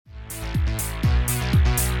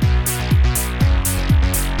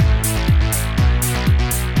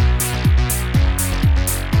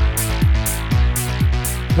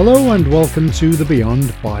Hello and welcome to the Beyond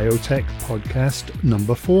Biotech podcast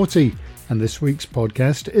number 40, and this week's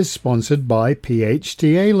podcast is sponsored by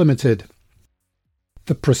PHTA Limited.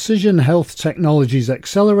 The Precision Health Technologies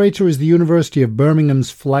Accelerator is the University of Birmingham's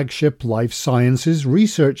flagship life sciences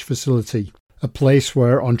research facility, a place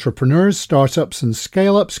where entrepreneurs, startups and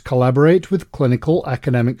scale-ups collaborate with clinical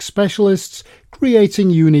academic specialists, creating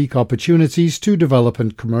unique opportunities to develop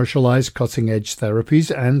and commercialize cutting-edge therapies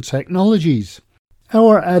and technologies.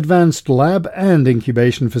 Our advanced lab and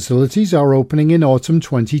incubation facilities are opening in autumn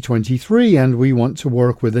 2023, and we want to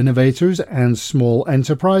work with innovators and small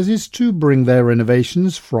enterprises to bring their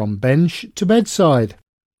innovations from bench to bedside.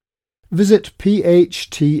 Visit phta.co.uk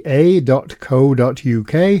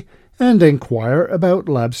and inquire about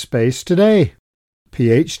lab space today.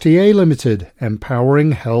 PHTA Limited,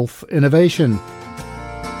 empowering health innovation.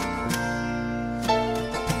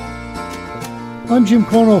 I'm Jim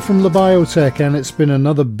Cornell from Biotech, and it's been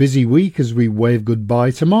another busy week as we wave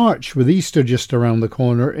goodbye to March, with Easter just around the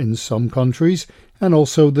corner in some countries, and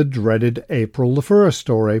also the dreaded April the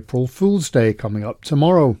 1st, or April Fool's Day, coming up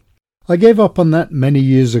tomorrow. I gave up on that many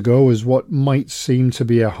years ago, as what might seem to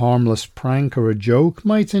be a harmless prank or a joke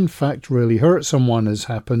might in fact really hurt someone, as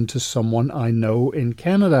happened to someone I know in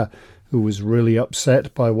Canada, who was really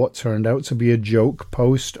upset by what turned out to be a joke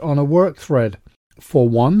post on a work thread. For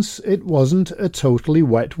once, it wasn't a totally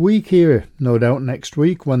wet week here. No doubt next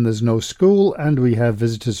week, when there's no school and we have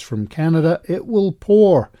visitors from Canada, it will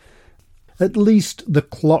pour. At least the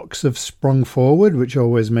clocks have sprung forward, which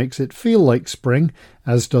always makes it feel like spring,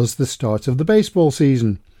 as does the start of the baseball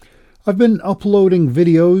season. I've been uploading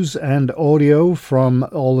videos and audio from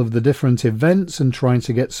all of the different events and trying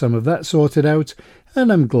to get some of that sorted out,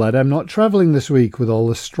 and I'm glad I'm not travelling this week with all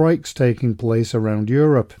the strikes taking place around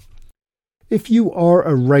Europe. If you are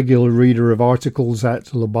a regular reader of articles at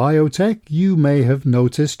Biotech, you may have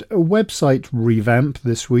noticed a website revamp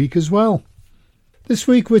this week as well. This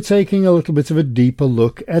week we're taking a little bit of a deeper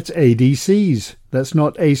look at ADCs. That's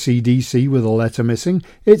not ACDC with a letter missing,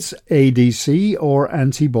 it's ADC, or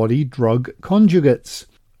Antibody Drug Conjugates.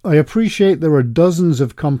 I appreciate there are dozens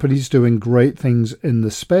of companies doing great things in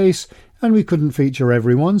the space, and we couldn't feature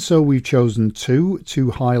everyone, so we've chosen two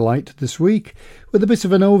to highlight this week with a bit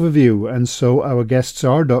of an overview. And so our guests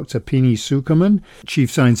are Dr. Pini Sukuman,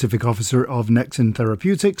 Chief Scientific Officer of Nectin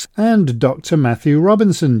Therapeutics, and Dr. Matthew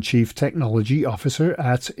Robinson, Chief Technology Officer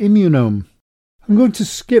at Immunome. I'm going to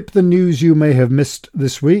skip the news you may have missed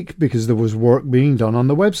this week because there was work being done on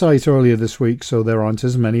the website earlier this week, so there aren't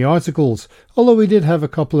as many articles. Although we did have a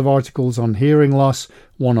couple of articles on hearing loss,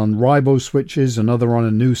 one on riboswitches, another on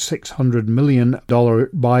a new $600 million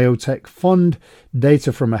biotech fund,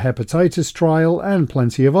 data from a hepatitis trial, and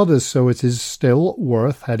plenty of others, so it is still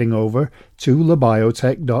worth heading over to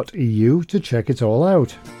lebiotech.eu to check it all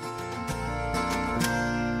out.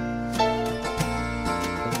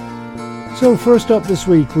 So first up this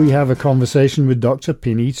week, we have a conversation with Dr.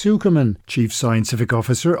 Pini Sukuman, Chief Scientific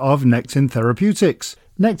Officer of Nectin Therapeutics.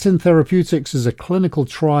 Nectin Therapeutics is a clinical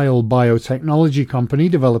trial biotechnology company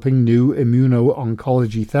developing new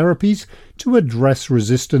immuno-oncology therapies to address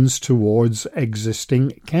resistance towards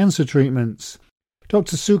existing cancer treatments.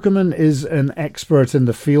 Dr. Sukuman is an expert in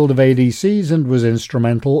the field of ADCs and was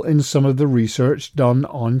instrumental in some of the research done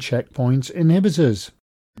on checkpoint inhibitors.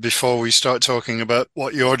 Before we start talking about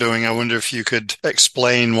what you're doing, I wonder if you could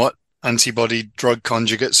explain what antibody drug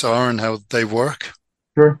conjugates are and how they work.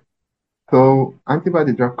 Sure. So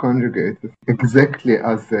antibody drug conjugates, exactly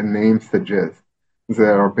as the name suggests, they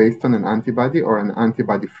are based on an antibody or an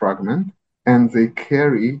antibody fragment, and they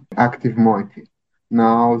carry active moiety.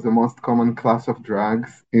 Now, the most common class of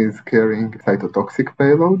drugs is carrying cytotoxic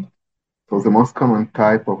payload. So the most common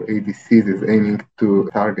type of ADCs is aiming to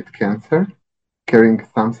target cancer, carrying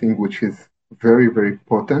something which is very, very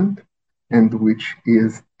potent and which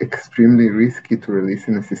is extremely risky to release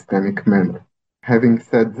in a systemic manner. Having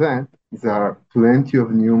said that, there are plenty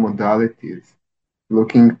of new modalities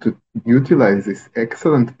looking to utilize this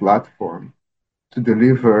excellent platform to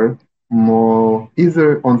deliver more,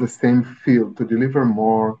 either on the same field, to deliver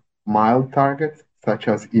more mild targets, such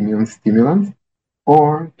as immune stimulants,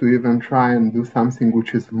 or to even try and do something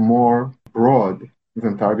which is more broad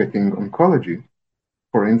than targeting oncology.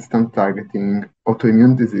 For instance, targeting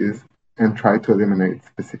autoimmune disease and try to eliminate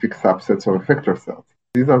specific subsets of effector cells.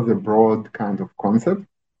 These are the broad kind of concepts.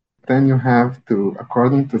 Then you have to,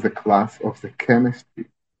 according to the class of the chemistry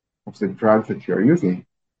of the drugs that you're using,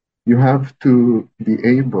 you have to be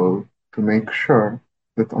able to make sure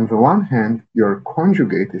that on the one hand, your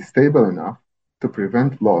conjugate is stable enough to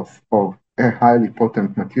prevent loss of a highly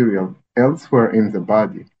potent material elsewhere in the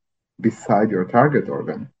body beside your target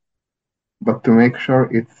organ, but to make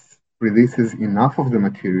sure it releases enough of the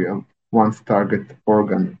material once target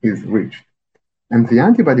organ is reached. And the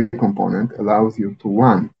antibody component allows you to,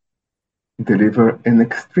 one, deliver an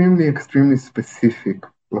extremely, extremely specific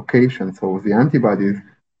location. So the antibodies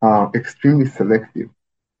are extremely selective.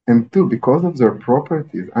 And two, because of their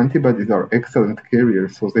properties, antibodies are excellent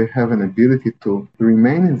carriers, so they have an ability to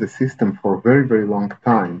remain in the system for a very, very long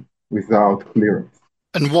time without clearance.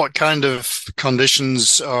 And what kind of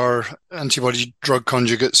conditions are antibody drug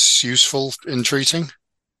conjugates useful in treating?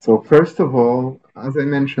 So first of all, as I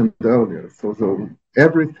mentioned earlier,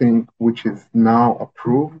 everything which is now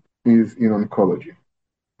approved is in oncology.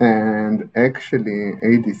 And actually,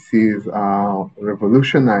 ADCs are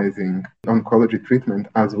revolutionizing oncology treatment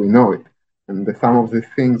as we know it. And some of the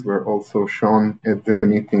things were also shown at the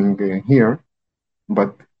meeting here.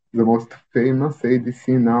 But the most famous ADC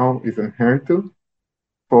now is Enhertu,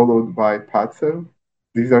 followed by Padcev.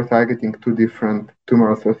 These are targeting two different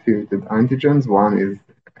tumor-associated antigens. One is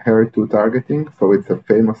HER2 targeting, so it's a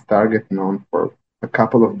famous target known for a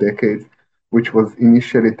couple of decades, which was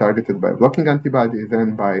initially targeted by blocking antibodies,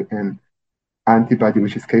 then by an antibody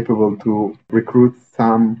which is capable to recruit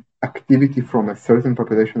some activity from a certain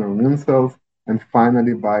population of immune cells, and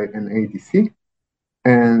finally by an ADC.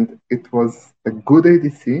 And it was a good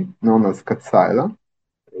ADC known as Kadcyla,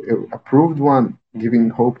 approved one, giving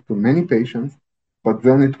hope to many patients, but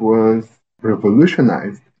then it was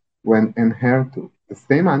revolutionized when Enhertu, the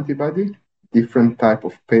same antibody, different type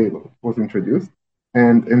of payload, was introduced,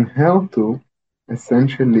 and Enhertu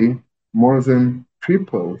essentially more than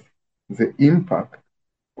triples the impact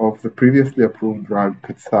of the previously approved drug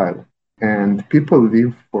Kadcyla. And people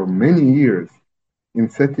lived for many years in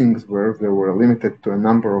settings where they were limited to a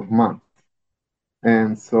number of months.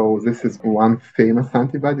 And so this is one famous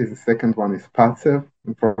antibody. The second one is Padcev,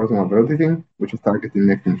 enfortumab vedotin, which is targeting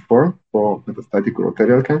Nectin-4 for metastatic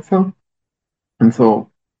urothelial cancer. And so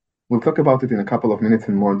we'll talk about it in a couple of minutes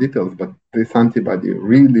in more details, but this antibody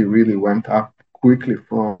really, really went up quickly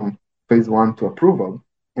from phase 1 to approval,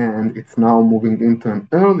 and it's now moving into an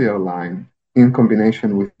earlier line in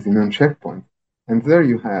combination with immune checkpoint. And there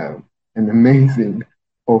you have an amazing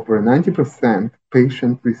over 90%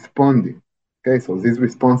 patient responding. Okay, so these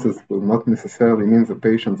responses will not necessarily mean the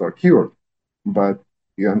patients are cured, but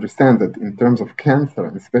you understand that in terms of cancer,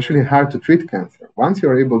 and especially hard to treat cancer, once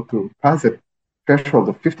you're able to pass a threshold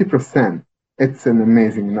of 50%, it's an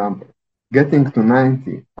amazing number. Getting to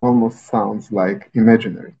 90 almost sounds like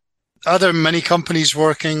imaginary. Are there many companies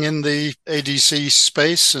working in the ADC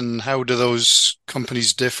space, and how do those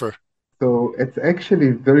companies differ? So it's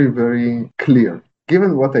actually very, very clear.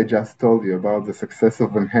 Given what I just told you about the success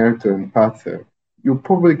of Enhertu and Padcev, you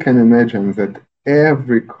probably can imagine that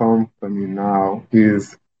every company now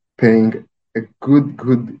is paying a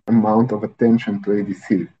good amount of attention to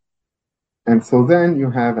ADC. And so then you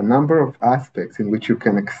have a number of aspects in which you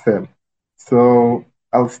can excel. So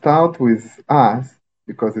I'll start with us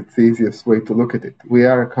because it's the easiest way to look at it. We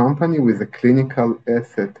are a company with a clinical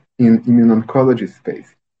asset in immuno-oncology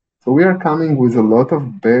space. So we are coming with a lot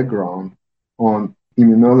of background on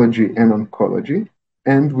immunology and oncology,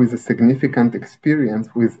 and with a significant experience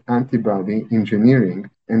with antibody engineering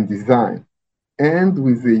and design, and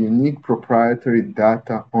with a unique proprietary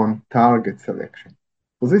data on target selection.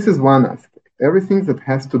 So this is one aspect, everything that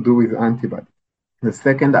has to do with antibody. The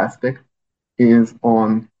second aspect is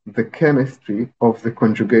on the chemistry of the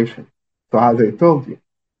conjugation. So as I told you,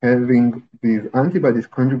 having these antibodies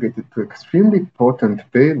conjugated to extremely potent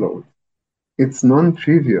payloads, it's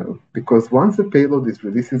non-trivial because once the payload is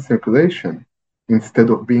released in circulation,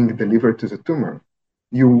 instead of being delivered to the tumor,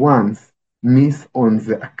 you once miss on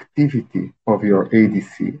the activity of your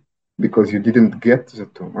ADC because you didn't get to the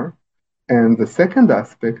tumor. And the second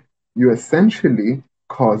aspect, you essentially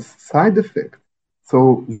cause side effects.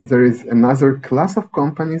 So there is another class of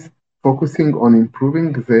companies focusing on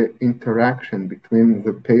improving the interaction between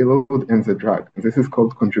the payload and the drug. This is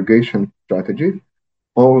called conjugation strategy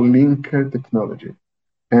or linker technology.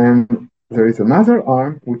 And there is another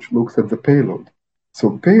arm which looks at the payload.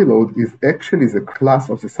 So payload is actually the class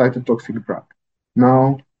of the cytotoxic drug.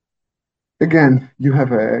 Now, again, you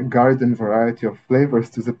have a garden variety of flavors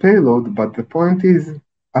to the payload, but the point is,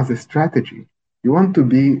 as a strategy, you want to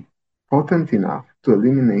be potent enough to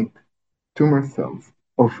eliminate tumor cells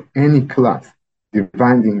of any class,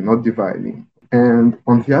 dividing, not dividing. And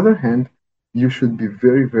on the other hand, you should be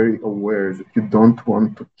very, very aware that you don't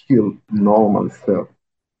want to kill normal cells.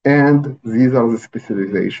 And these are the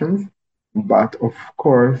specializations. But of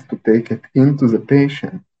course, to take it into the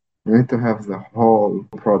patient, you need to have the whole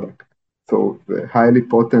product. So the highly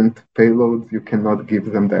potent payloads, you cannot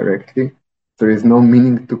give them directly. There is no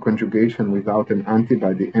meaning to conjugation without an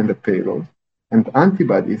antibody and a payload. And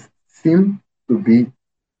antibodies seem to be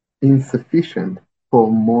insufficient for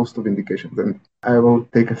most of indications. And I will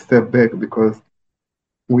take a step back because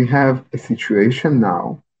we have a situation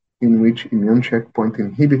now in which immune checkpoint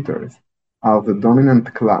inhibitors are the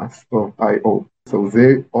dominant class of IO. So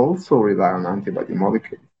they also rely on antibody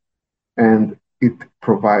molecules. And it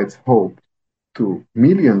provides hope to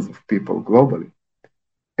millions of people globally.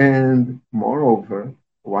 And moreover,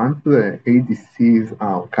 once the ADCs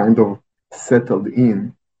are kind of settled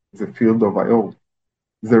in the field of IO,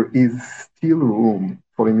 there is still room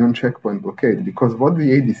for immune checkpoint blockade because what the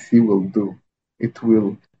ADC will do, it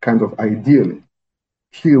will kind of ideally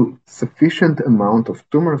kill sufficient amount of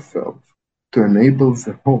tumor cells to enable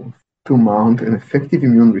the host to mount an effective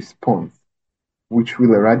immune response, which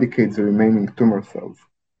will eradicate the remaining tumor cells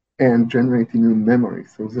and generate immune memory.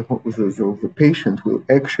 So the patient will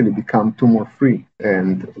actually become tumor-free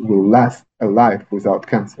and will last a life without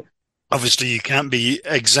cancer. Obviously, you can't be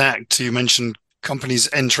exact. You mentioned companies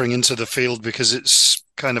entering into the field because it's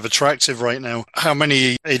kind of attractive right now. How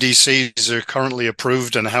many ADCs are currently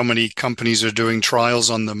approved and how many companies are doing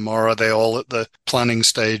trials on them, or are they all at the planning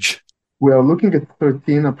stage? We are looking at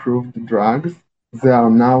 13 approved drugs. There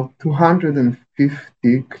are now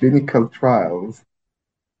 250 clinical trials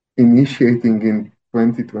initiating in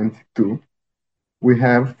 2022. We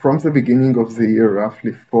have, from the beginning of the year,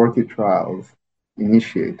 roughly 40 trials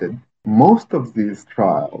initiated. Most of these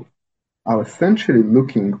trials are essentially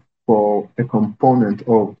looking for a component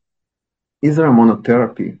of either a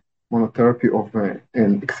monotherapy of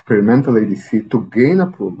an experimental ADC to gain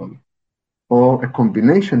approval, or a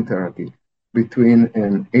combination therapy between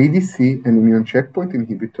an ADC, an immune checkpoint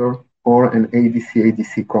inhibitor, or an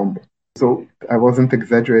ADC-ADC combo. So I wasn't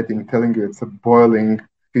exaggerating telling you it's a boiling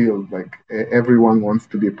field, like everyone wants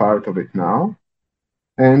to be part of it now.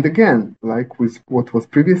 And again, like with what was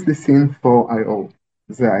previously seen for IO,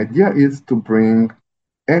 the idea is to bring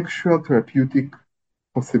actual therapeutic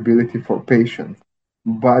possibility for patients,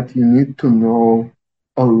 but you need to know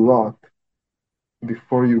a lot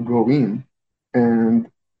before you go in,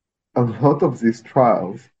 and a lot of these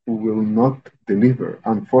trials will not deliver,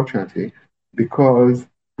 unfortunately, because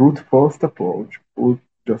brute force approach,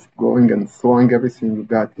 just going and throwing everything you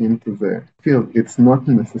got into the field, it's not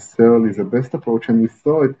necessarily the best approach. And we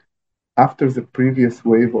saw it after the previous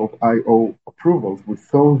wave of IO approvals. We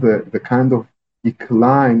saw the kind of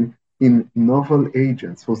decline in novel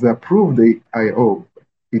agents. So the approved IO,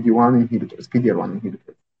 PD-1 inhibitors, PD-L1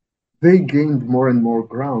 inhibitors, they gained more and more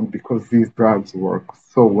ground because these drugs work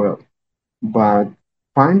so well. But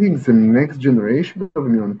finding the next generation of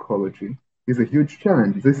immuno-oncology is a huge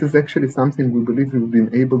challenge. This is actually something we believe we've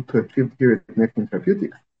been able to achieve here at Nectin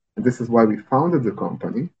Therapeutics. And this is why we founded the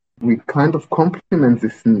company. We kind of complement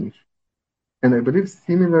this niche. And I believe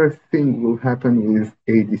similar thing will happen with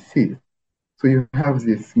ADCs. So you have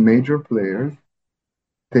these major players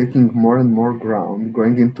taking more and more ground,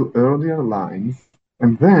 going into earlier lines,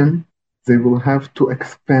 and then they will have to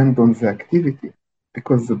expand on the activity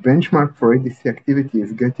because the benchmark for ADC activity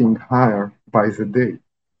is getting higher by the day.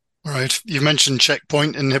 Right. You've mentioned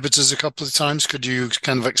checkpoint inhibitors a couple of times. Could you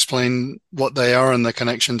kind of explain what they are and the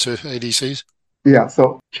connection to ADCs? Yeah,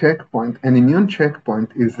 so an immune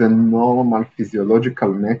checkpoint is a normal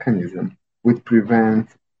physiological mechanism which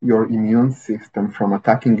prevents your immune system from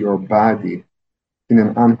attacking your body in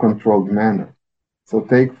an uncontrolled manner. So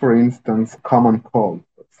take, for instance, common cold,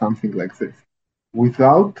 something like this.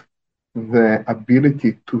 Without the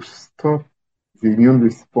ability to stop the immune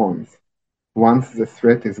response once the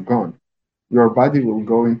threat is gone, your body will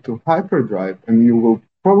go into hyperdrive and you will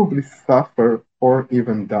probably suffer or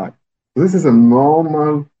even die. This is a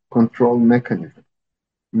normal control mechanism.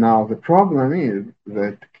 Now, the problem is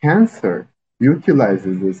that cancer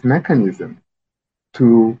utilizes this mechanism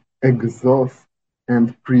to exhaust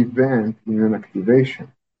and prevent immune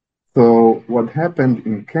activation. So what happened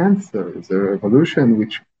in cancer, the revolution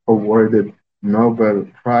which awarded Nobel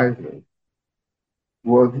Prizes,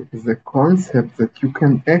 was the concept that you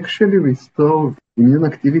can actually restore immune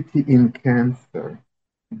activity in cancer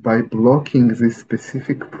by blocking these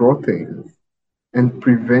specific proteins and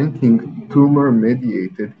preventing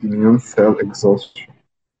tumor-mediated immune cell exhaustion.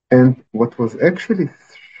 And what was actually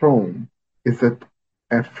shown is that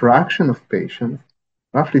a fraction of patients,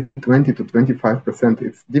 roughly 20 to 25%,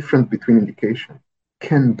 it's different between indications,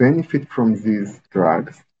 can benefit from these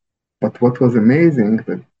drugs. But what was amazing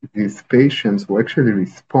that these patients who actually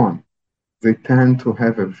respond, they tend to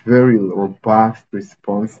have a very robust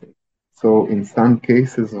response. So in some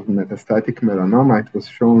cases of metastatic melanoma, it was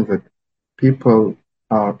shown that people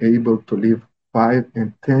are able to live 5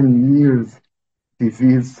 and 10 years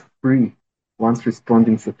disease-free once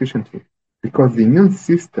responding sufficiently, because the immune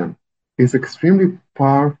system is extremely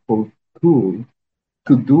powerful tool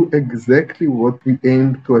to do exactly what we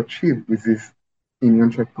aim to achieve with this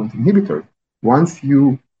immune checkpoint inhibitor. Once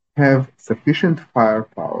you have sufficient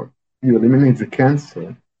firepower, you eliminate the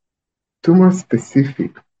cancer,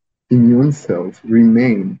 tumor-specific immune cells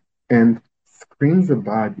remain and screen the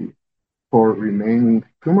body for remaining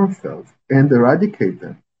tumor cells and eradicate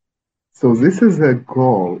them. So this is a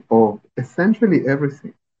goal of essentially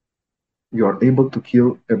everything. You are able to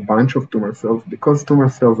kill a bunch of tumor cells because tumor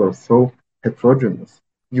cells are so heterogeneous.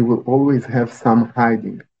 You will always have some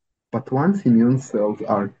hiding. But once immune cells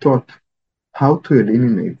are taught how to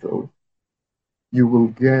eliminate those, you will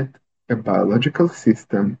get a biological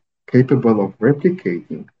system capable of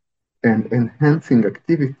replicating and enhancing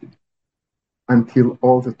activity until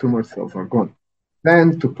all the tumor cells are gone.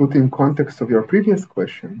 Then, to put in context of your previous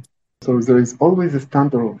question, so there is always a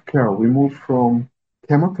standard of care. We move from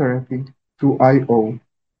chemotherapy to IO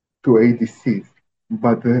to ADCs.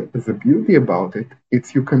 But the beauty about it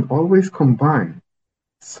is you can always combine.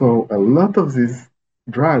 So a lot of these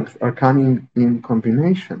drugs are coming in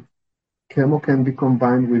combination. Chemo can be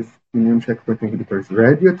combined with immune checkpoint inhibitors.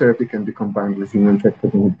 Radiotherapy can be combined with immune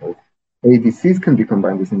checkpoint inhibitors. ADCs can be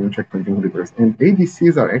combined with immune checkpoint inhibitors. And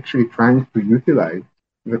ADCs are actually trying to utilize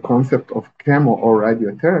the concept of chemo or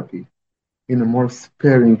radiotherapy in a more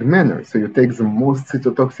sparing manner. So you take the most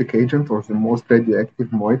cytotoxic agent or the most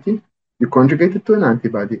radioactive moiety, you conjugate it to an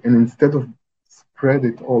antibody, and instead of spread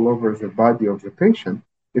it all over the body of the patient,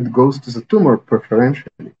 it goes to the tumor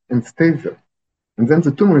preferentially and stays there. And then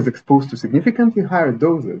the tumor is exposed to significantly higher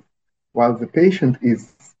doses while the patient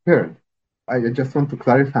is spared. I just want to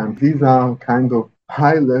clarify, these are kind of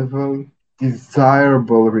high-level,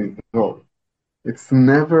 desirable results. It's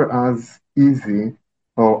never as easy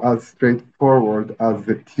or as straightforward as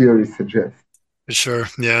the theory suggests. Sure.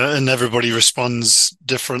 Yeah. And everybody responds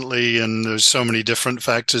differently, and there's so many different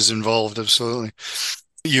factors involved. Absolutely.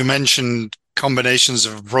 You mentioned combinations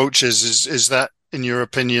of approaches. Is that, in your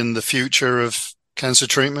opinion, the future of cancer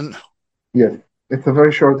treatment? Yes. It's a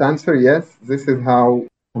very short answer. Yes. This is how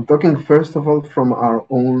I'm talking, first of all, from our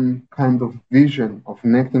own kind of vision of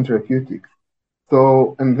Nectin Therapeutics.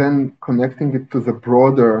 So, and then connecting it to the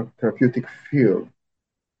broader therapeutic field.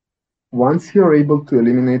 Once you're able to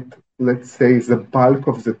eliminate, let's say, the bulk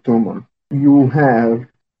of the tumor, you have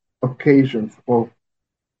occasions of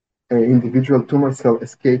an individual tumor cell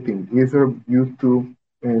escaping, either due to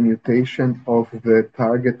a mutation of the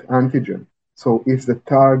target antigen. So if the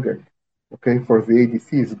target, okay, for the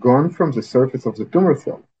ADC is gone from the surface of the tumor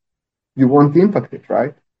cell, you won't impact it,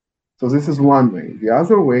 right? So this is one way. The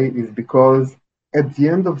other way is because at the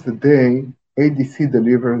end of the day, ADC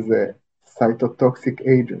delivers a cytotoxic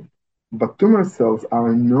agent, but tumor cells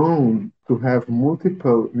are known to have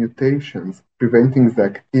multiple mutations preventing the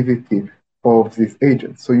activity of this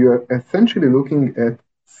agent. So you're essentially looking at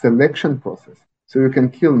selection process. So you can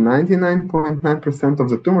kill 99.9% of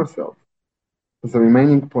the tumor cells. The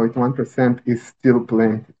remaining 0.1% is still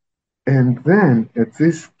plenty. And then at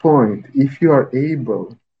this point, if you are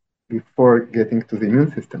able, before getting to the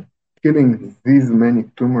immune system, killing these many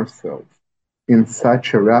tumor cells in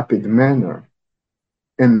such a rapid manner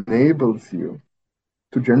enables you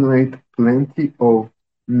to generate plenty of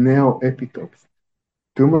neoepitopes,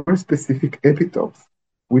 tumor-specific epitopes,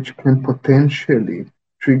 which can potentially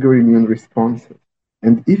trigger immune responses.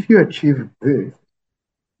 And if you achieve this,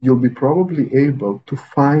 you'll be probably able to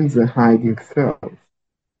find the hiding cells.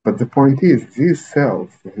 But the point is, these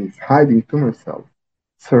cells, these hiding tumor cells,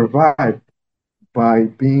 survive by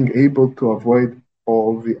being able to avoid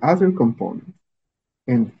all the other components.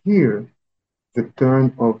 And here, the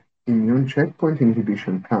turn of immune checkpoint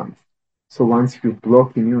inhibition comes. So once you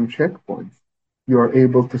block immune checkpoints, you are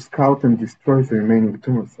able to scout and destroy the remaining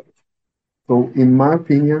tumor cells. So in my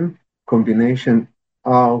opinion, combination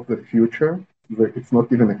are the future. It's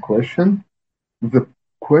not even a question. The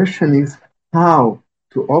question is how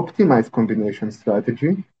to optimize combination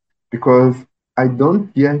strategy, because I don't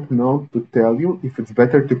yet know to tell you if it's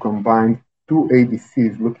better to combine two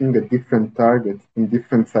ADCs looking at different targets in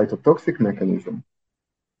different cytotoxic mechanisms,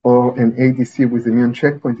 or an ADC with immune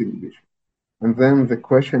checkpoint inhibition. And then the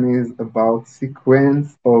question is about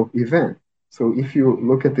sequence of events. So if you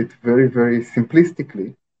look at it very, very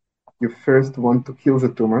simplistically, you first want to kill the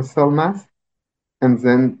tumor cell mass and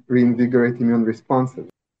then reinvigorate immune responses.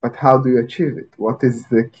 But how do you achieve it? What is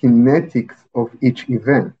the kinetics of each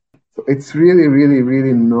event? So it's really, really,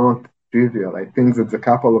 really not trivial. I think that a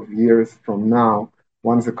couple of years from now,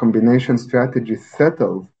 once the combination strategy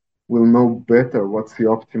settles, we'll know better what's the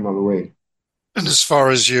optimal way. And as far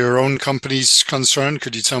as your own company's concerned,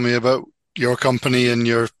 could you tell me about your company and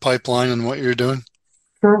your pipeline and what you're doing?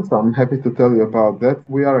 Sure, so I'm happy to tell you about that.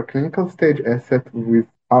 We are a clinical stage asset with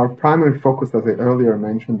our primary focus, as I earlier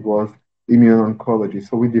mentioned, was immune oncology.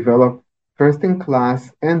 So we develop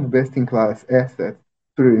first-in-class and best-in-class assets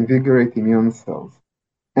to reinvigorate immune cells.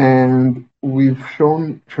 And we've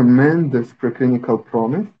shown tremendous preclinical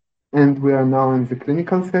promise, and we are now in the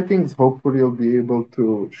clinical settings. Hopefully, we'll be able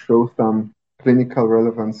to show some clinical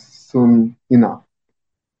relevance soon enough.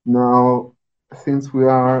 Now, since we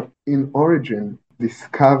are in origin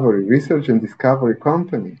discovery, research and discovery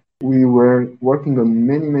company, we were working on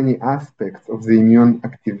many aspects of the immune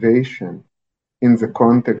activation in the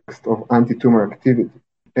context of anti-tumor activity.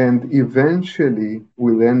 And eventually,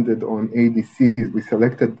 we landed on ADCs. We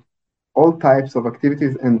selected all types of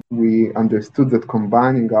activities, and we understood that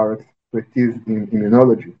combining our expertise in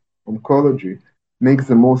immunology, oncology, makes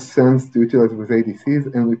the most sense to utilize with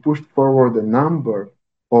ADCs, and we pushed forward a number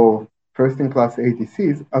of first-in-class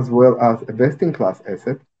ADCs as well as a best-in-class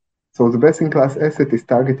asset. So the best-in-class asset is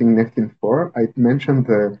targeting Nectin-4. I mentioned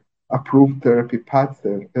the approved therapy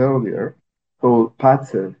Padcev earlier. So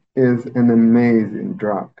Padcev is an amazing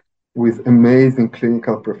drug with amazing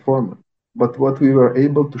clinical performance. But what we were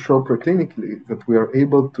able to show preclinically is that we are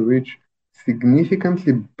able to reach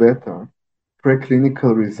significantly better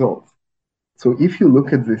preclinical results. So if you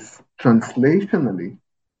look at this translationally,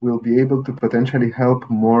 we'll be able to potentially help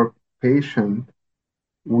more patients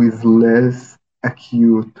with less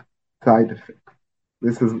acute side effects.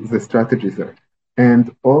 This is the strategy there.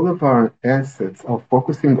 And all of our assets are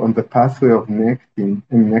focusing on the pathway of nectin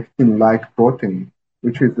and nectin-like protein,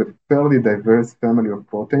 which is a fairly diverse family of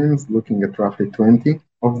proteins, looking at roughly 20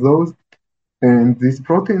 of those. And these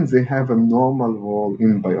proteins, they have a normal role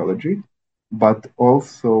in biology, but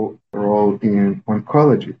also a role in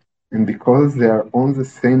oncology. And because they are on the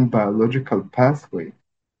same biological pathway,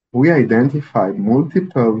 we identified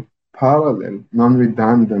multiple parallel,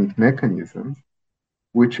 non-redundant mechanisms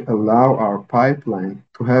which allow our pipeline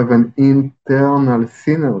to have an internal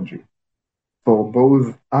synergy for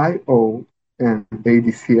both IO and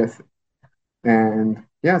ADCS. And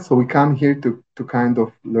yeah, so we come here to kind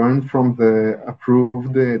of learn from the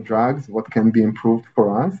approved drugs what can be improved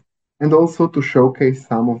for us, and also to showcase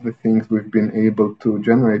some of the things we've been able to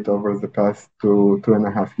generate over the past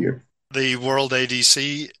 2.5 years. The World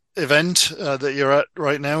ADC event that you're at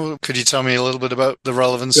right now, could you tell me a little bit about the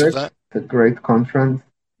relevance of that? It's a great conference.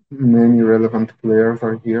 Many relevant players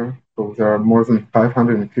are here. So there are more than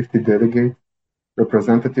 550 delegates,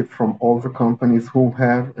 representatives from all the companies who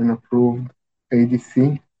have an approved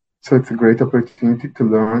ADC. So it's a great opportunity to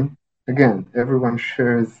learn. Again, everyone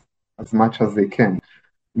shares as much as they can,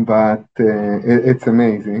 but it's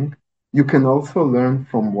amazing. You can also learn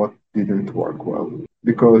from what didn't work well,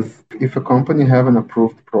 because if a company have an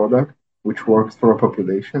approved product which works for a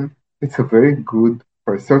population, it's a very good,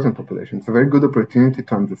 for a certain population, it's a very good opportunity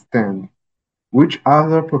to understand which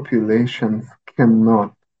other populations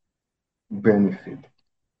cannot benefit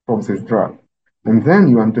from this drug. And then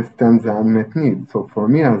you understand the unmet need. So for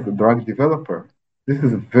me as a drug developer, this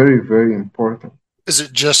is very important. Is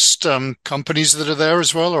it just companies that are there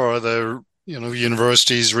as well, or are there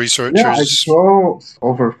universities, Yeah, I researchers? saw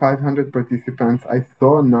over 500 participants. I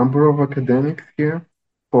saw a number of academics here.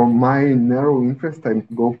 For my narrow interest, I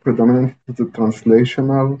go predominantly to the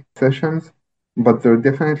translational sessions, but there are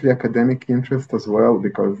definitely academic interest as well,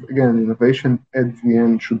 because again, innovation at the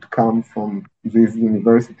end should come from these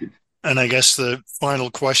universities. And I guess the final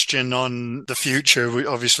question on the future,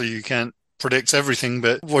 obviously you can't predict everything,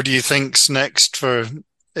 but what do you think's next for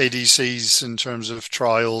ADCs in terms of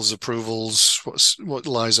trials, approvals? What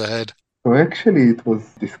lies ahead? So actually, it was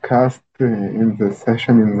discussed in the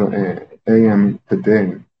session in the AM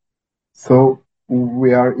today. So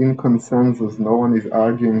we are in consensus. No one is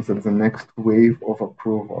arguing that the next wave of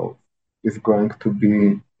approval is going to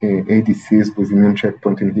be ADCs with immune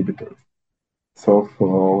checkpoint inhibitors. So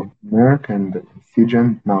for Merck and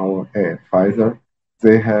Seagen, now Pfizer,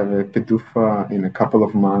 they have a PDUFA in a couple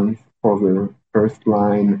of months for the first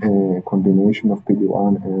line combination of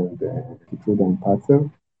PD-1 and Keytruda and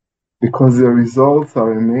Padcev, because the results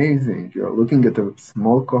are amazing. You're looking at a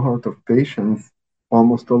small cohort of patients,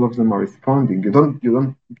 almost all of them are responding. You don't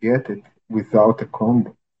get it without a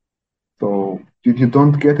combo. So you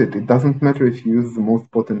don't get it. It doesn't matter if you use the most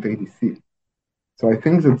potent ADC. So I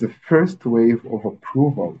think that the first wave of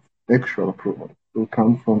approval, actual approval, will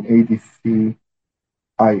come from ADC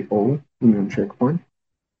IO, immune checkpoint.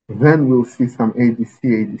 then we'll see some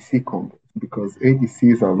ADC combos because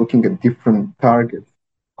ADCs are looking at different targets,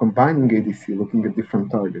 combining ADC, looking at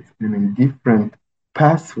different targets and in different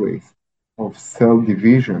pathways of cell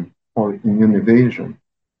division or immune evasion.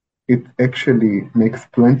 It actually makes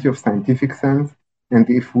plenty of scientific sense. And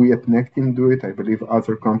if we at Nectin do it, I believe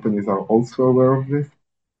other companies are also aware of this.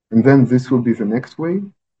 And then this will be the next wave.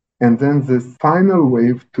 And then this final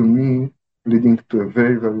wave, to me, leading to a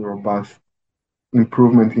very, very robust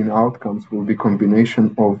improvement in outcomes will be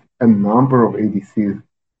combination of a number of ADCs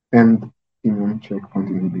and immune checkpoint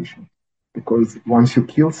inhibition. Because once you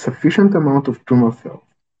kill sufficient amount of tumor cells,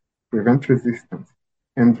 prevent resistance,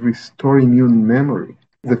 and restore immune memory,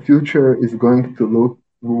 the future is going to look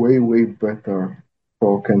way, way better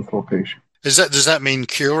for cancer patients. Does that mean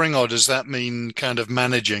curing or does that mean kind of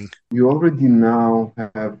managing? You already now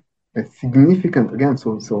have a significant, again,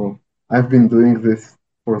 so I've been doing this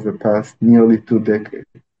for the past nearly 2 decades.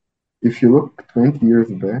 If you look 20 years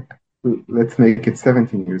back, let's make it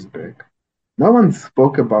 17 years back, no one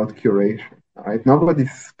spoke about curation, right? Nobody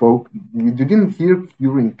spoke, you didn't hear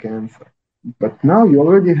curing cancer. But now you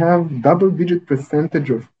already have double-digit percentage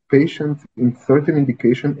of patients in certain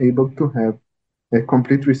indication able to have a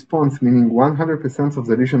complete response, meaning 100% of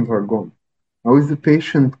the lesions are gone. How is the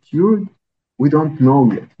patient cured? We don't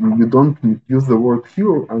know yet. You don't use the word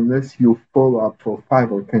cure unless you follow up for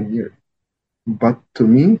 5 or 10 years. But to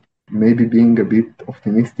me, maybe being a bit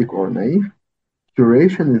optimistic or naive,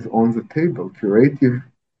 curation is on the table. Curative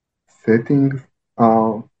settings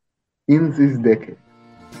are in this decade.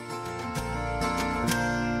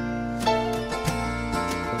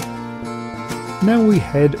 Now we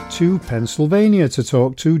head to Pennsylvania to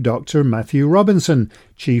talk to Dr. Matthew Robinson,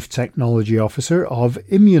 Chief Technology Officer of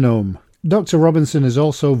Immunome. Dr. Robinson is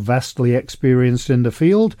also vastly experienced in the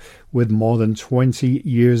field, with more than 20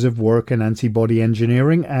 years of work in antibody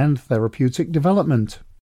engineering and therapeutic development.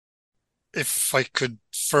 If I could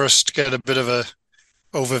first get a bit of an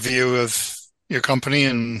overview of your company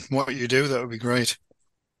and what you do, that would be great.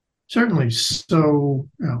 Certainly. So,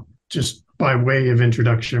 just by way of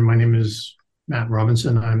introduction, my name is Matt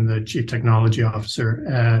Robinson. I'm the Chief Technology Officer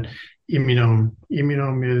at Immunome.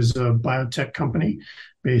 Immunome is a biotech company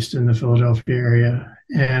based in the Philadelphia area,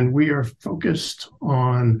 and we are focused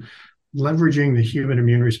on leveraging the human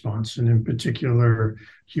immune response, and in particular,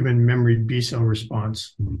 human memory B-cell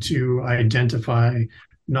response, to identify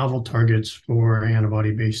novel targets for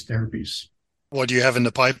antibody-based therapies. What do you have in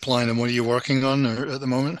the pipeline and what are you working on at the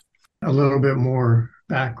moment? A little bit more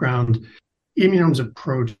background. Immunome's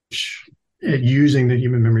approach at using the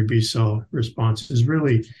human memory B-cell response is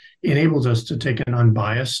really enables us to take an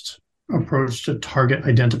unbiased approach to target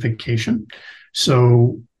identification.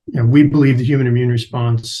 So, we believe the human immune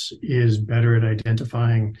response is better at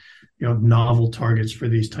identifying, novel targets for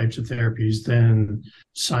these types of therapies than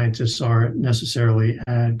scientists are necessarily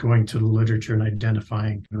at going to the literature and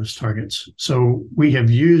identifying those targets. So we have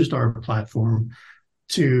used our platform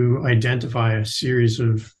to identify a series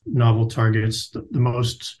of novel targets. The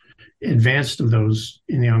most advanced of those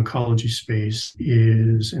in the oncology space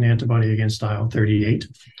is an antibody against IL-38.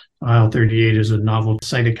 IL-38 is a novel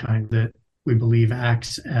cytokine that we believe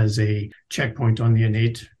acts as a checkpoint on the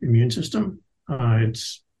innate immune system.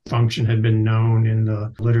 Its function had been known in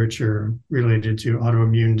the literature related to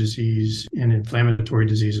autoimmune disease and inflammatory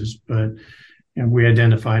diseases, but we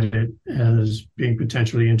identified it as being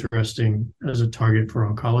potentially interesting as a target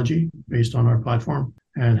for oncology based on our platform,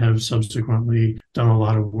 and have subsequently done a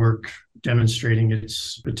lot of work demonstrating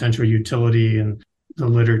its potential utility, and the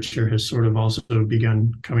literature has sort of also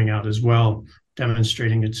begun coming out as well,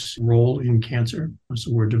 demonstrating its role in cancer.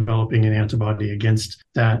 So we're developing an antibody against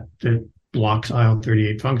that blocks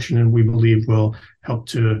IL-38 function, and we believe will help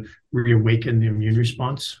to reawaken the immune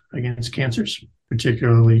response against cancers,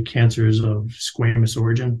 particularly cancers of squamous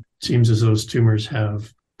origin. It seems as those tumors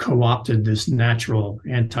have co-opted this natural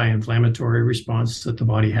anti-inflammatory response that the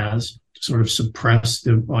body has to sort of suppress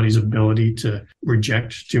the body's ability to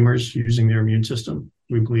reject tumors using their immune system.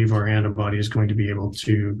 We believe our antibody is going to be able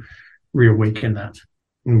to reawaken that.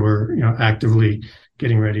 And we're actively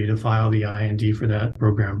getting ready to file the IND for that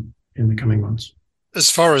program in the coming months. As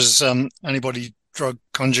far as antibody drug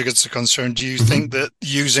conjugates are concerned, do you think that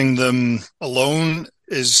using them alone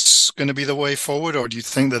is going to be the way forward, or do you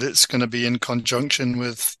think that it's going to be in conjunction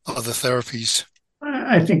with other therapies?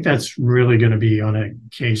 I think that's really going to be on a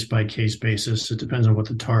case-by-case basis. It depends on what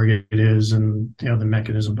the target is and the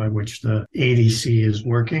mechanism by which the ADC is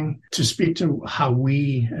working. To speak to how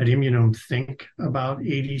we at Immunome think about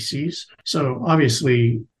ADCs, so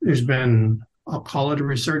obviously there's been, I'll call it a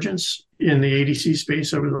resurgence in the ADC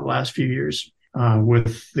space over the last few years.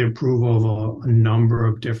 with the approval of a number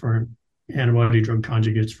of different antibody drug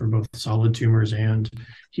conjugates for both solid tumors and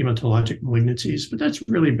hematologic malignancies. But that's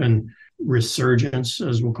really been resurgence,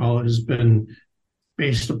 as we'll call it, has been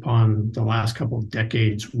based upon the last couple of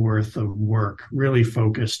decades worth of work, really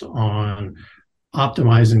focused on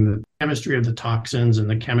optimizing the chemistry of the toxins and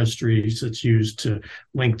the chemistries that's used to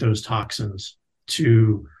link those toxins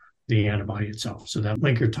to the antibody itself. So that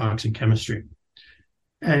linker toxin chemistry.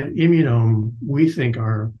 At Immunome, we think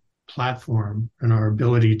our platform and our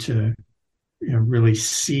ability to really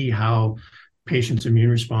see how patients'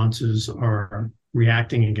 immune responses are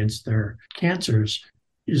reacting against their cancers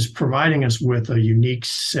is providing us with a unique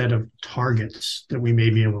set of targets that we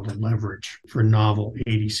may be able to leverage for novel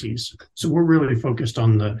ADCs. So we're really focused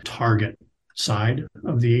on the target side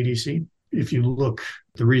of the ADC. If you look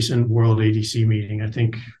at the recent World ADC meeting, I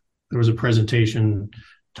think there was a presentation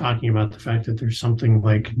talking about the fact that there's something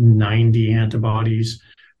like 90 antibody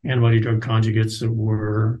drug conjugates that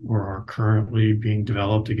were or are currently being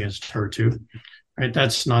developed against HER2. Right?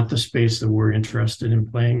 That's not the space that we're interested in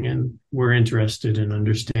playing in. We're interested in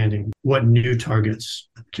understanding what new targets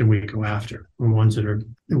can we go after, and ones that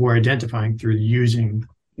we're identifying through using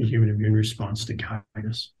the human immune response to guide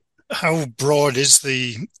us. How broad is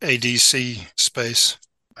the ADC space?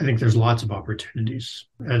 I think there's lots of opportunities.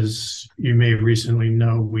 As you may recently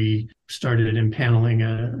know, we started impaneling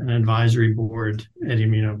an advisory board at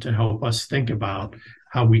Immunome to help us think about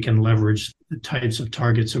how we can leverage the types of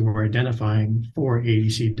targets that we're identifying for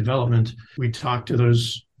ADC development. We talk to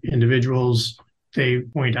those individuals. They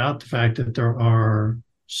point out the fact that there are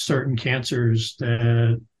certain cancers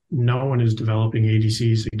that no one is developing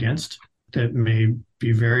ADCs against that may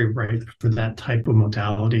be very ripe for that type of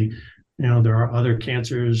modality. There are other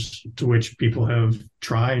cancers to which people have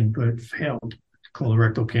tried but failed.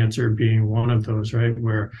 Colorectal cancer being one of those, right,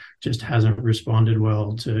 where it just hasn't responded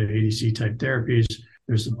well to ADC type therapies.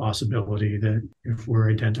 There's the possibility that if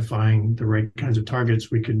we're identifying the right kinds of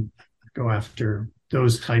targets, we could go after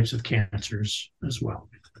those types of cancers as well.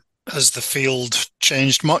 Has the field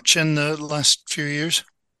changed much in the last few years?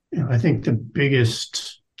 I think the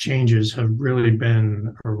biggest changes have really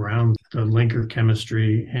been around the linker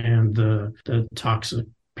chemistry and the toxic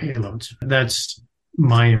payloads. That's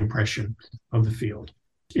my impression of the field.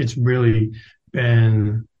 It's really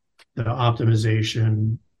been the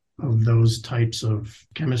optimization of those types of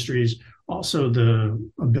chemistries, also the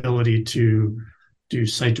ability to do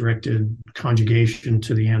site-directed conjugation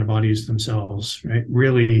to the antibodies themselves, right?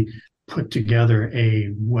 Really put together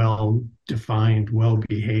a well-defined,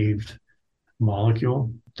 well-behaved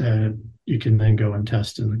molecule that you can then go and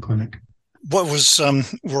test in the clinic. What was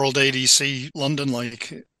World ADC London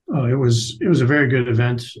like? Oh, it was a very good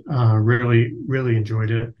event. Really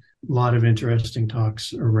enjoyed it. A lot of interesting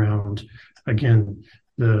talks around, again,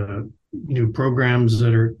 the new programs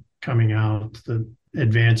that are coming out, the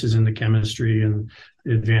advances in the chemistry and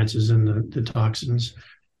the advances in the toxins.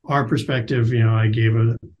 Our perspective, I gave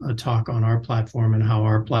a talk on our platform and how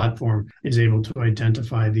our platform is able to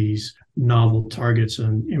identify these novel targets.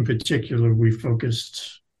 And in particular, we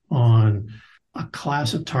focused on a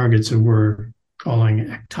class of targets that we're calling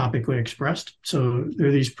ectopically expressed. So there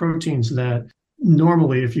are these proteins that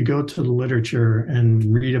normally, if you go to the literature and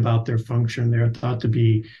read about their function, they're thought to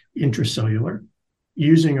be intracellular.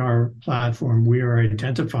 Using our platform, we are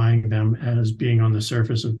identifying them as being on the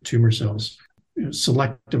surface of tumor cells,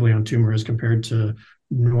 selectively on tumor as compared to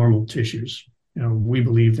normal tissues. We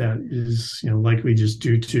believe that is likely just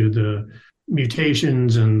due to the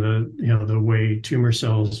mutations and the way tumor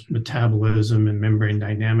cells metabolism and membrane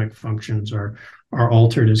dynamic functions are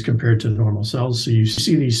altered as compared to normal cells. So you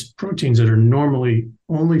see these proteins that are normally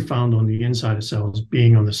only found on the inside of cells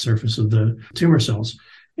being on the surface of the tumor cells.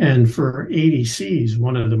 And for ADCs,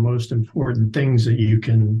 one of the most important things that you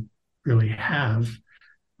can really have,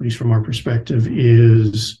 at least from our perspective,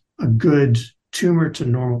 is a good tumor to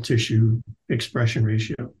normal tissue expression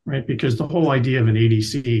ratio, right? Because the whole idea of an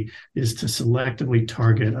ADC is to selectively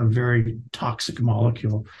target a very toxic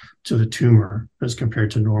molecule to the tumor as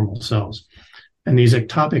compared to normal cells. And these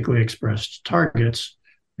ectopically expressed targets,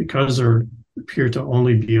 because they appear to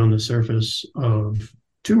only be on the surface of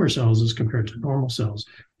tumor cells as compared to normal cells,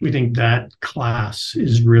 we think that class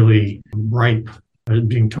is really ripe at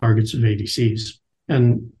being targets of ADCs.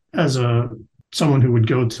 And as someone who would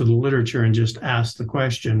go to the literature and just ask the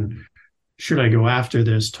question, should I go after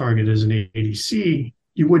this target as an ADC?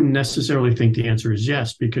 You wouldn't necessarily think the answer is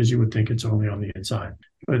yes, because you would think it's only on the inside.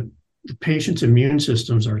 But the patient's immune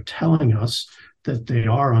systems are telling us that they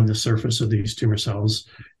are on the surface of these tumor cells,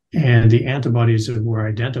 and the antibodies that we're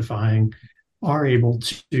identifying are able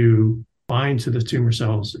to bind to the tumor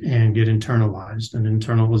cells and get internalized. And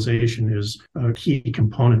internalization is a key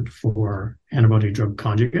component for antibody drug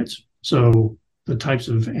conjugates. So the types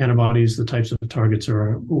of antibodies, the types of targets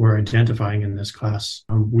we're identifying in this class,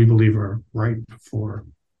 we believe are ripe for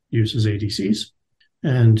use as ADCs.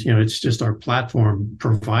 And, it's just our platform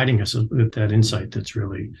providing us with that insight that's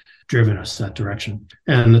really driven us that direction.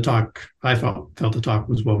 And I felt the talk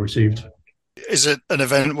was well received. Is it an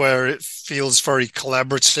event where it feels very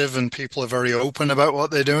collaborative and people are very open about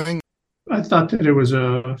what they're doing? I thought that it was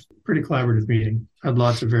a pretty collaborative meeting. I had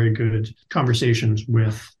lots of very good conversations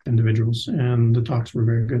with individuals, and the talks were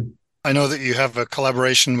very good. I know that you have a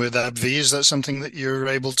collaboration with AbbVie. Is that something that you're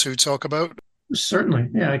able to talk about? Certainly.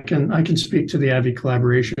 Yeah, I can speak to the AbbVie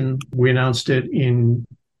collaboration. We announced it in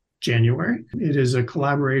January. It is a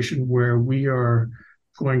collaboration where we are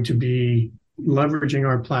going to be leveraging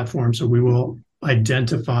our platform. So we will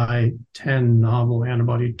identify 10 novel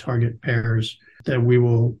antibody target pairs that we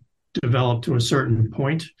will develop to a certain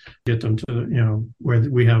point, get them to, where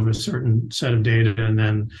we have a certain set of data, and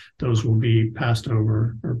then those will be passed on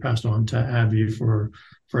to AbbVie for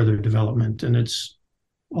further development. And it's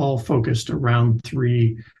all focused around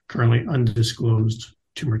 3 currently undisclosed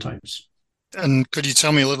tumor types. And could you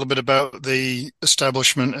tell me a little bit about the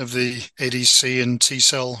establishment of the ADC and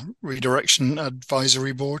T-cell redirection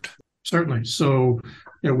advisory board? Certainly. So,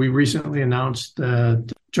 we recently announced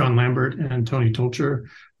that John Lambert and Tony Tolcher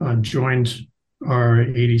joined our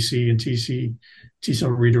ADC and T-cell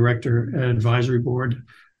redirector advisory board.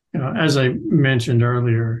 As I mentioned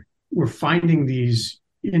earlier, we're finding these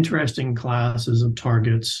interesting classes of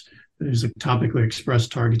targets. There's topically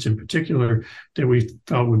expressed targets in particular that we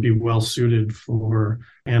felt would be well suited for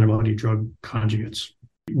antibody drug conjugates.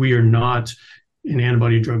 We are not an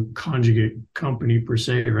antibody drug conjugate company per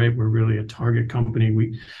se, right? We're really a target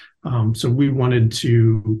company. So we wanted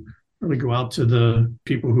to really go out to the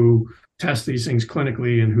people who test these things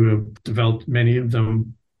clinically and who have developed many of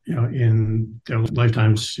them, in their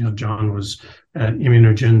lifetimes. John was at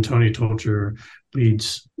Immunogen. Tony Tolcher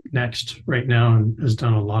leads Next right now and has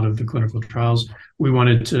done a lot of the clinical trials. We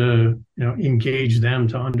wanted to, engage them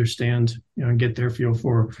to understand, and get their feel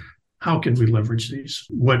for how can we leverage these?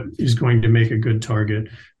 What is going to make a good target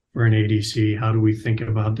for an ADC? How do we think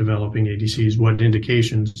about developing ADCs? What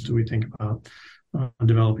indications do we think about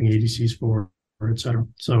developing ADCs for, et cetera?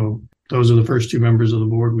 So those are the first 2 members of the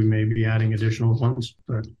board. We may be adding additional ones,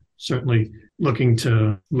 but certainly looking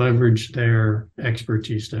to leverage their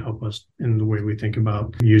expertise to help us in the way we think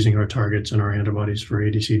about using our targets and our antibodies for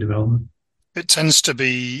ADC development. It tends to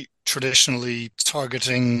be traditionally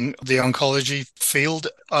targeting the oncology field.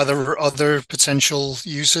 Are there other potential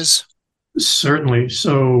uses? Certainly.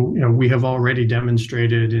 So, we have already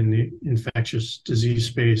demonstrated in the infectious disease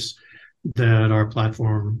space that our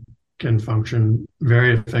platform can function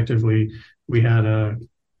very effectively. We had a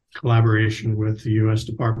collaboration with the U.S.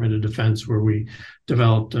 Department of Defense where we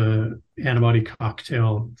developed an antibody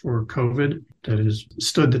cocktail for COVID that has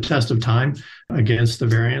stood the test of time against the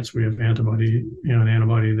variants. We have an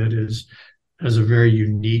antibody that has a very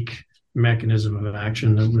unique mechanism of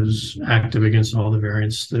action that was active against all the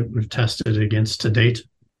variants that we've tested against to date,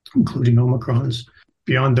 including Omicrons.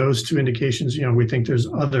 Beyond those 2 indications, we think there's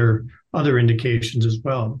other indications as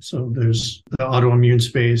well. So there's the autoimmune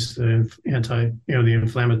space, the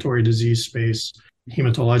inflammatory disease space,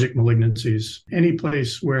 hematologic malignancies, any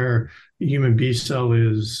place where the human B cell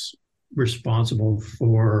is responsible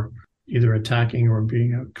for either attacking or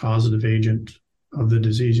being a causative agent of the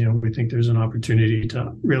disease. We think there's an opportunity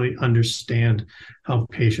to really understand how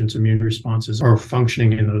patients' immune responses are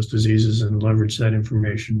functioning in those diseases and leverage that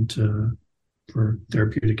information for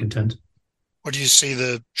therapeutic intent. What do you see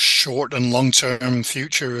the short and long-term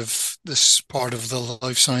future of this part of the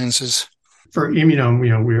life sciences? For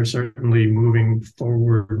Immunome, we are certainly moving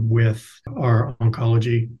forward with our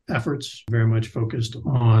oncology efforts, very much focused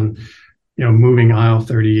on, moving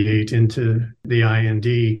IL-38 into the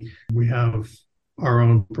IND. We have our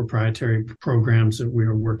own proprietary programs that we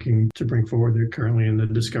are working to bring forward. They're currently in the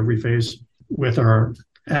discovery phase. With our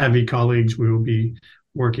AbbVie colleagues, we will be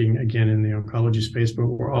working again in the oncology space, but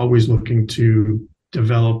we're always looking to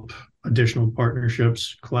develop additional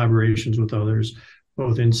partnerships, collaborations with others,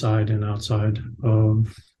 both inside and outside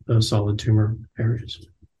of the solid tumor areas.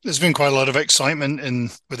 There's been quite a lot of excitement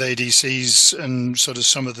with ADCs and sort of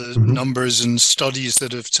some of the numbers and studies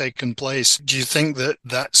that have taken place. Do you think that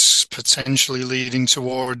that's potentially leading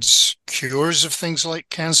towards cures of things like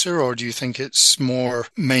cancer, or do you think it's more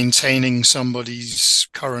maintaining somebody's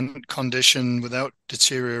current condition without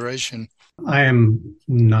deterioration? I am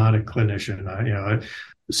not a clinician.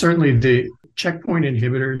 Certainly the checkpoint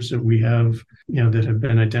inhibitors that we have, that have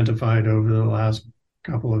been identified over the last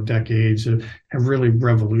couple of decades have really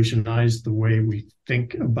revolutionized the way we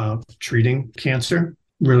think about treating cancer,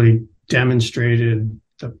 really demonstrated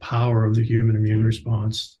the power of the human immune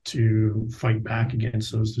response to fight back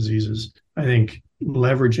against those diseases. I think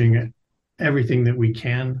leveraging everything that we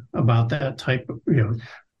can about that type of,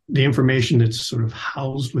 the information that's sort of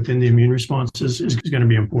housed within the immune responses is going to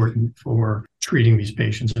be important for treating these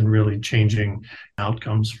patients and really changing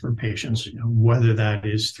outcomes for patients, whether that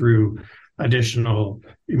is through additional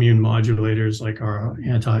immune modulators like our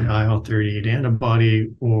anti-IL-38 antibody,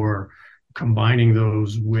 or combining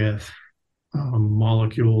those with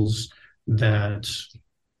molecules that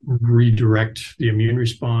redirect the immune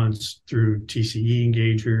response through TCE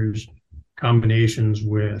engagers, combinations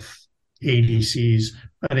with ADCs.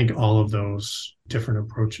 I think all of those different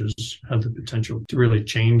approaches have the potential to really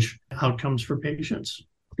change outcomes for patients.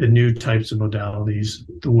 The new types of modalities,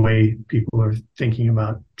 the way people are thinking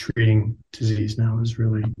about treating disease now is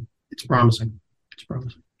really, it's promising. It's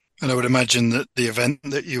promising. And I would imagine that the event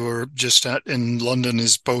that you were just at in London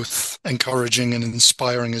is both encouraging and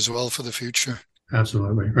inspiring as well for the future.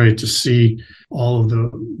 Absolutely. Right. To see all of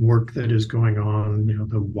the work that is going on,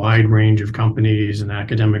 the wide range of companies and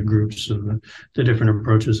academic groups and the different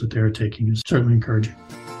approaches that they're taking is certainly encouraging.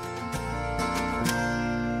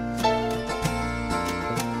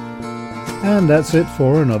 And that's it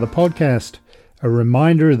for another podcast. A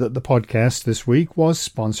reminder that the podcast this week was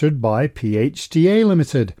sponsored by PHTA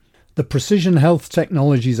Limited. The Precision Health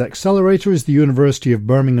Technologies Accelerator is the University of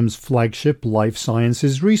Birmingham's flagship life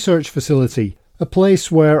sciences research facility, a place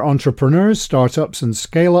where entrepreneurs, startups and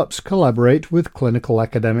scale-ups collaborate with clinical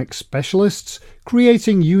academic specialists,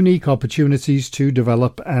 creating unique opportunities to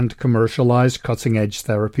develop and commercialize cutting-edge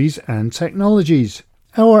therapies and technologies.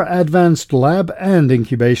 Our advanced lab and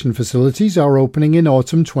incubation facilities are opening in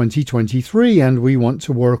autumn 2023, and we want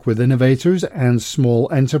to work with innovators and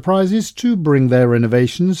small enterprises to bring their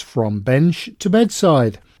innovations from bench to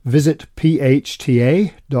bedside. Visit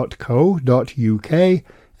phta.co.uk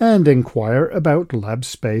and inquire about lab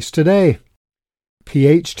space today.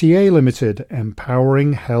 PHTA Limited,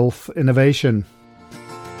 empowering health innovation.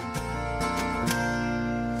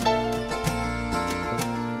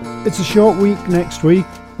 It's a short week next week.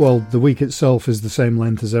 Well, the week itself is the same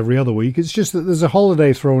length as every other week. It's just that there's a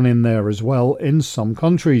holiday thrown in there as well in some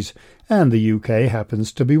countries, and the UK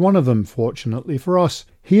happens to be one of them, fortunately for us.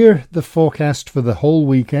 Here, the forecast for the whole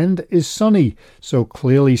weekend is sunny, so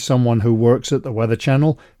clearly someone who works at the Weather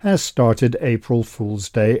Channel has started April Fool's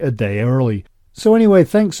Day a day early. So anyway,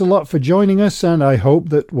 thanks a lot for joining us, and I hope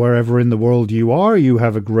that wherever in the world you are, you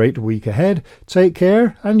have a great week ahead. Take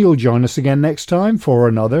care, and you'll join us again next time for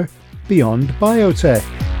another Beyond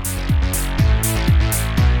Biotech.